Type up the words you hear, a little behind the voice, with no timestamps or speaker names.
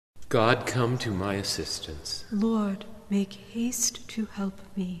God, come to my assistance. Lord, make haste to help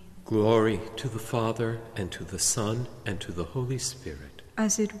me. Glory to the Father, and to the Son, and to the Holy Spirit.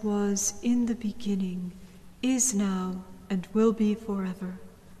 As it was in the beginning, is now, and will be forever.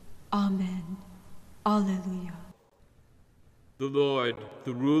 Amen. Alleluia. The Lord,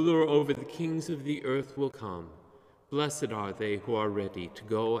 the ruler over the kings of the earth, will come. Blessed are they who are ready to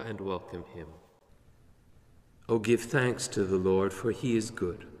go and welcome him. O give thanks to the Lord, for he is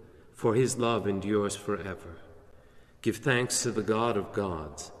good, for his love endures forever. Give thanks to the God of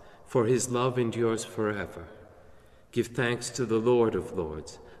gods, for his love endures forever. Give thanks to the Lord of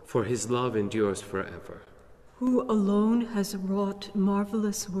lords, for his love endures forever. Who alone has wrought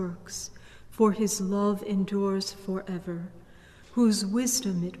marvelous works, for his love endures forever. Whose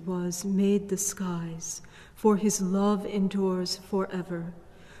wisdom it was made the skies, for his love endures forever.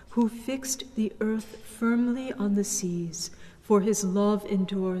 Who fixed the earth firmly on the seas, for his love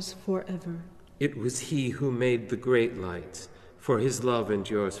endures forever. It was he who made the great lights, for his love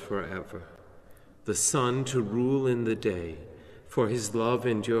endures forever. The sun to rule in the day, for his love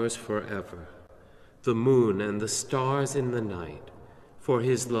endures forever. The moon and the stars in the night, for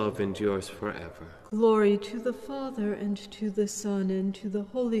his love endures forever. Glory to the Father, and to the Son, and to the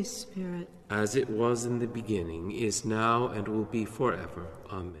Holy Spirit. As it was in the beginning, is now, and will be forever.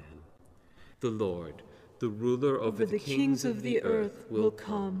 Amen. The Lord, the ruler over the kings of the earth, will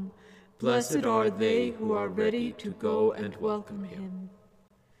come. Blessed are they who are ready to go and welcome him.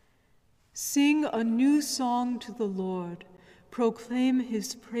 Sing a new song to the Lord. Proclaim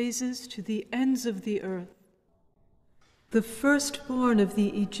his praises to the ends of the earth. The firstborn of the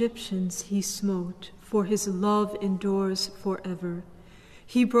Egyptians he smote, for his love endures forever.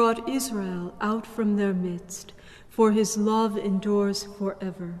 He brought Israel out from their midst, for his love endures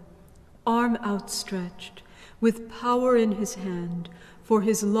forever. Arm outstretched, with power in his hand, for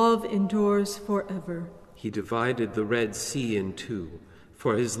his love endures forever. He divided the Red Sea in two,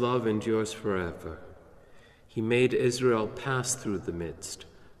 for his love endures forever. He made Israel pass through the midst,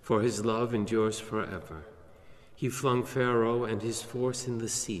 for his love endures forever. He flung Pharaoh and his force in the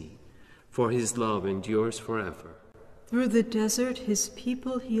sea, for his love endures forever. Through the desert his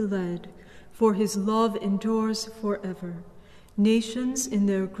people he led, for his love endures forever. Nations in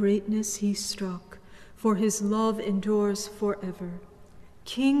their greatness he struck, for his love endures forever.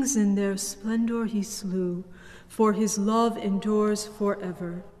 Kings in their splendor he slew, for his love endures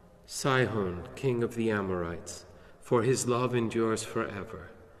forever. Sihon, king of the Amorites, for his love endures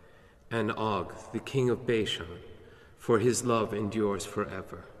forever. And Og, the king of Bashan, for his love endures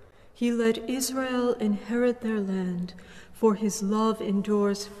forever. He let Israel inherit their land, for his love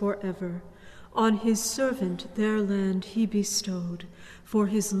endures forever. On his servant their land he bestowed, for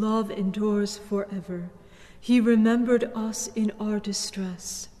his love endures forever. He remembered us in our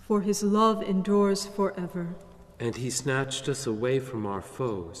distress, for his love endures forever. And he snatched us away from our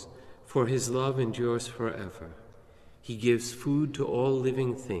foes, for his love endures forever. He gives food to all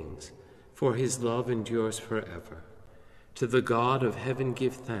living things, for his love endures forever. To the God of heaven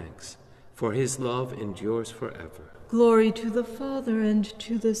give thanks, for his love endures forever. Glory to the Father, and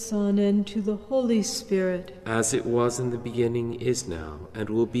to the Son, and to the Holy Spirit. As it was in the beginning, is now, and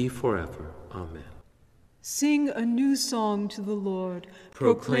will be forever. Amen. Sing a new song to the Lord.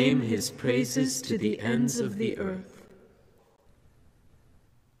 Proclaim his praises to the ends of the earth.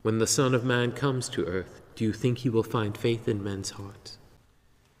 When the Son of Man comes to earth, do you think he will find faith in men's hearts?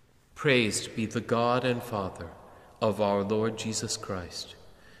 Praised be the God and Father of our Lord Jesus Christ,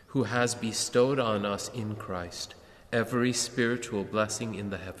 who has bestowed on us in Christ every spiritual blessing in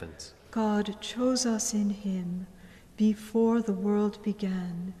the heavens. God chose us in him before the world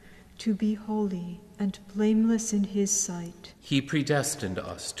began to be holy and blameless in his sight. He predestined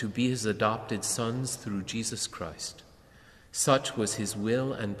us to be his adopted sons through Jesus Christ. Such was his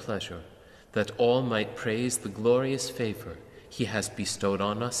will and pleasure, that all might praise the glorious favor he has bestowed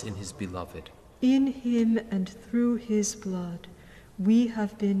on us in his beloved. In him and through his blood we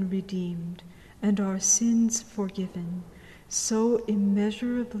have been redeemed, and our sins forgiven. So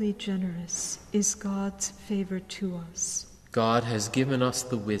immeasurably generous is God's favor to us. God has given us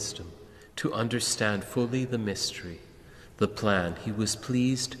the wisdom to understand fully the mystery, the plan he was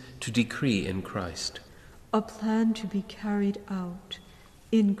pleased to decree in Christ. A plan to be carried out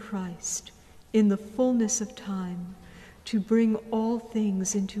in Christ, in the fullness of time, to bring all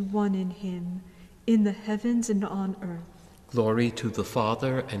things into one in him, in the heavens and on earth. Glory to the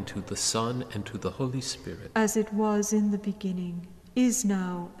Father, and to the Son, and to the Holy Spirit. As it was in the beginning, is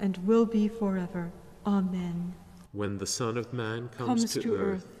now, and will be forever. Amen. When the Son of Man comes to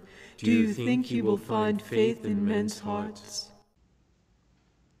earth, do you think he will find faith in men's hearts?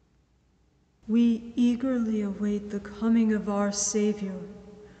 we eagerly await the coming of our Savior,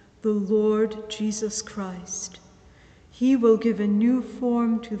 the Lord Jesus Christ. He will give a new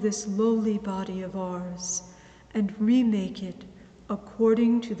form to this lowly body of ours and remake it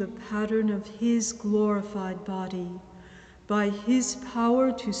according to the pattern of his glorified body, by his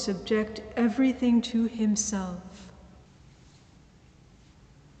power to subject everything to himself.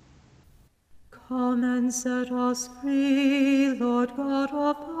 Come and set us free, Lord God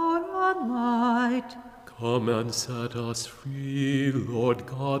of power and might. Come and set us free, Lord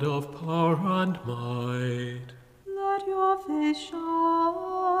God of power and might. Let your face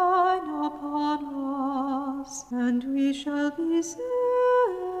shine upon us, and we shall be saved.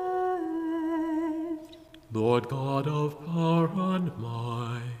 Lord God of power and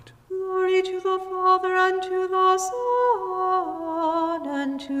might. Glory to the Father, and to the Son,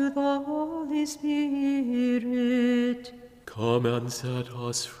 and to the Holy Spirit. Come and set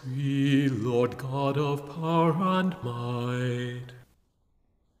us free, Lord God of power and might.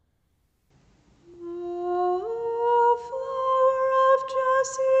 O flower of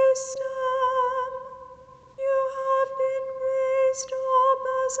Jesse's stem, you have been raised up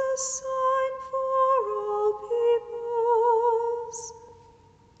as a sign for all peoples.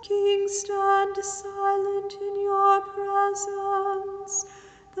 Kings, stand silent in your presence.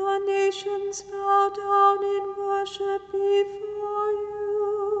 The nations bow down in worship before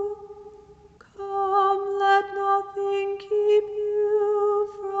you. Come, let nothing keep you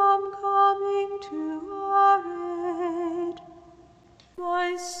from coming to our aid.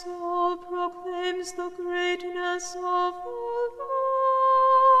 My soul proclaims the greatness of the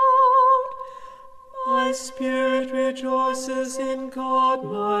Lord. My spirit rejoices in God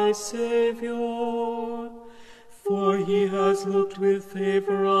my Savior, for he has looked with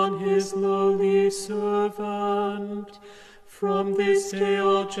favor on his lowly servant. From this day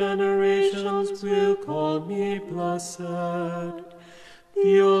all generations will call me blessed.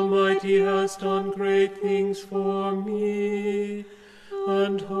 The Almighty has done great things for me,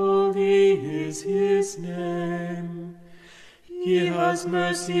 and holy is his name. He has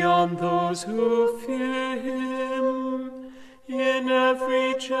mercy on those who fear him in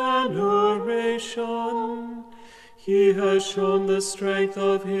every generation. He has shown the strength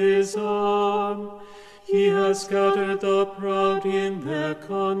of his arm. He has scattered the proud in their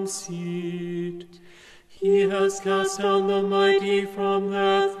conceit. He has cast down the mighty from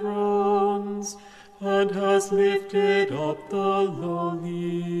their thrones, and has lifted up the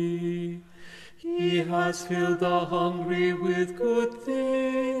lowly. He has filled the hungry with good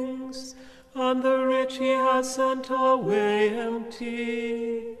things, and the rich he has sent away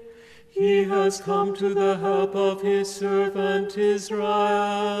empty. He has come to the help of his servant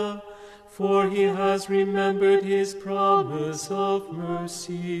Israel, for he has remembered his promise of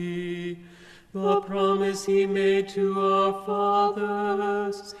mercy, the promise he made to our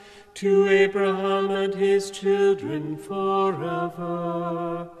fathers, to Abraham and his children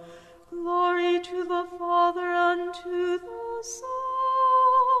forever. Glory to the Father, and to the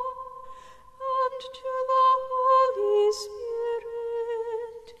Son, and to the Holy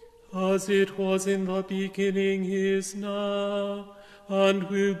Spirit. As it was in the beginning, is now, and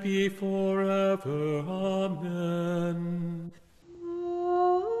will be forever. Amen. O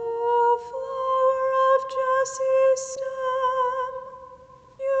flower of Jesse's stem,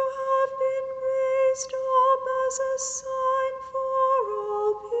 you have been raised up as a sign for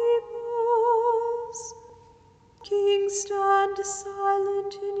all peoples. Kings, stand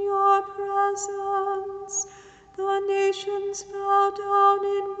silent in your presence. The nations bow down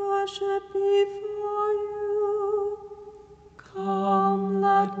in worship before you. Come,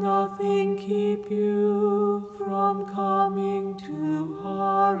 let nothing keep you from coming to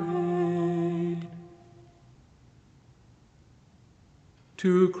our aid.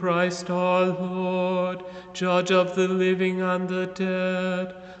 To Christ our Lord, Judge of the living and the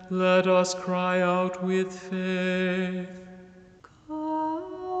dead, let us cry out with faith. Come,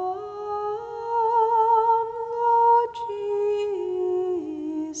 Lord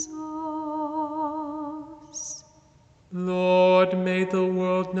Jesus. Lord, may the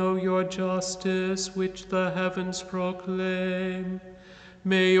world know your justice, which the heavens proclaim.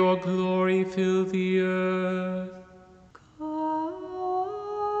 May your glory fill the earth. Come,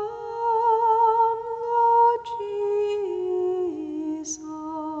 Lord Jesus.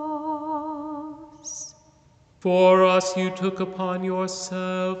 For us you took upon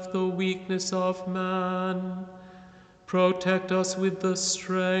yourself the weakness of man. Protect us with the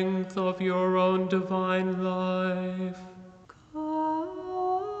strength of your own divine life. Come,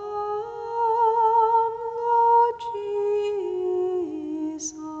 Lord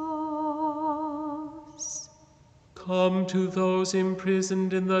Jesus. Come to those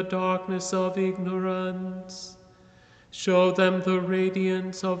imprisoned in the darkness of ignorance. Show them the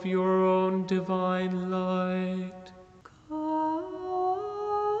radiance of your own divine light. Come,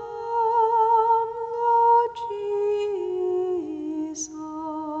 Lord Jesus.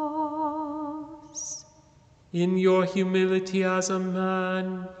 In your humility as a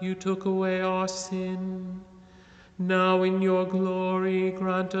man, you took away our sin. Now in your glory,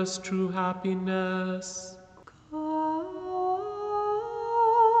 grant us true happiness. Come,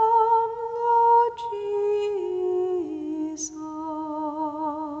 Lord Jesus.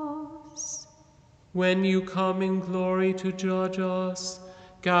 When you come in glory to judge us,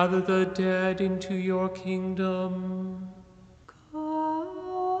 gather the dead into your kingdom. Come,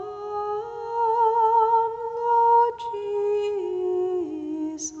 Lord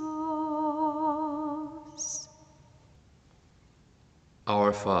Jesus.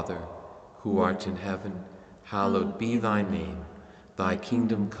 Our Father, who art in heaven, hallowed be thy name. Thy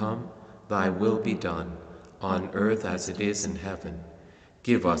kingdom come, thy will be done, on earth as it is in heaven.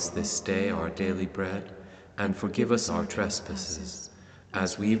 Give us this day our daily bread, and forgive us our trespasses,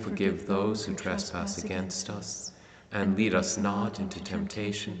 as we forgive those who trespass against us. And lead us not into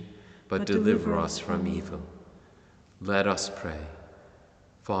temptation, but deliver us from evil. Let us pray.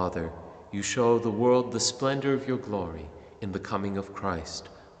 Father, you show the world the splendor of your glory in the coming of Christ,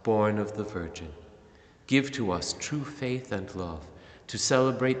 born of the Virgin. Give to us true faith and love to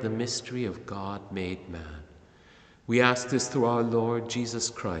celebrate the mystery of God made man. We ask this through our Lord Jesus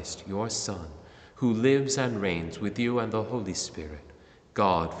Christ, your Son, who lives and reigns with you and the Holy Spirit,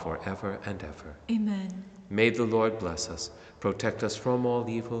 God forever and ever. Amen. May the Lord bless us, protect us from all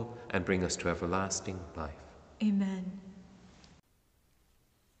evil, and bring us to everlasting life. Amen.